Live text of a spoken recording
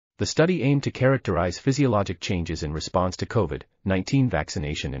The study aimed to characterize physiologic changes in response to COVID-19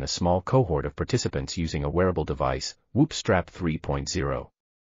 vaccination in a small cohort of participants using a wearable device, Whoop Strap 3.0.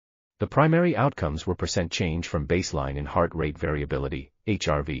 The primary outcomes were % change from baseline in heart rate variability,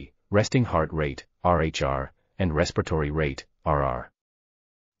 HRV, resting heart rate, RHR, and respiratory rate, RR.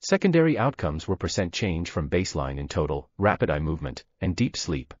 Secondary outcomes were % change from baseline in total, rapid eye movement, and deep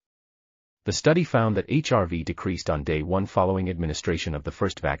sleep. The study found that HRV decreased on day 1 following administration of the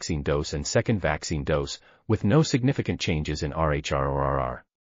first vaccine dose and second vaccine dose, with no significant changes in RHR or RR.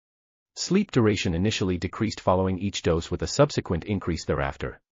 Sleep duration initially decreased following each dose with a subsequent increase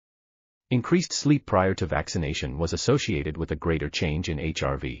thereafter. Increased sleep prior to vaccination was associated with a greater change in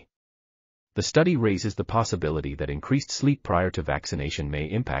HRV. The study raises the possibility that increased sleep prior to vaccination may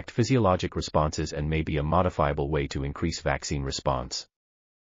impact physiologic responses and may be a modifiable way to increase vaccine response.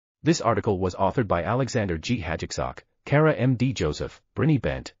 This article was authored by Alexander G. Hajduczok, Kara M. DiJoseph,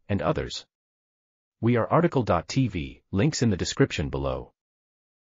 Brinnae and others. We are RTCLTV, links in the description below.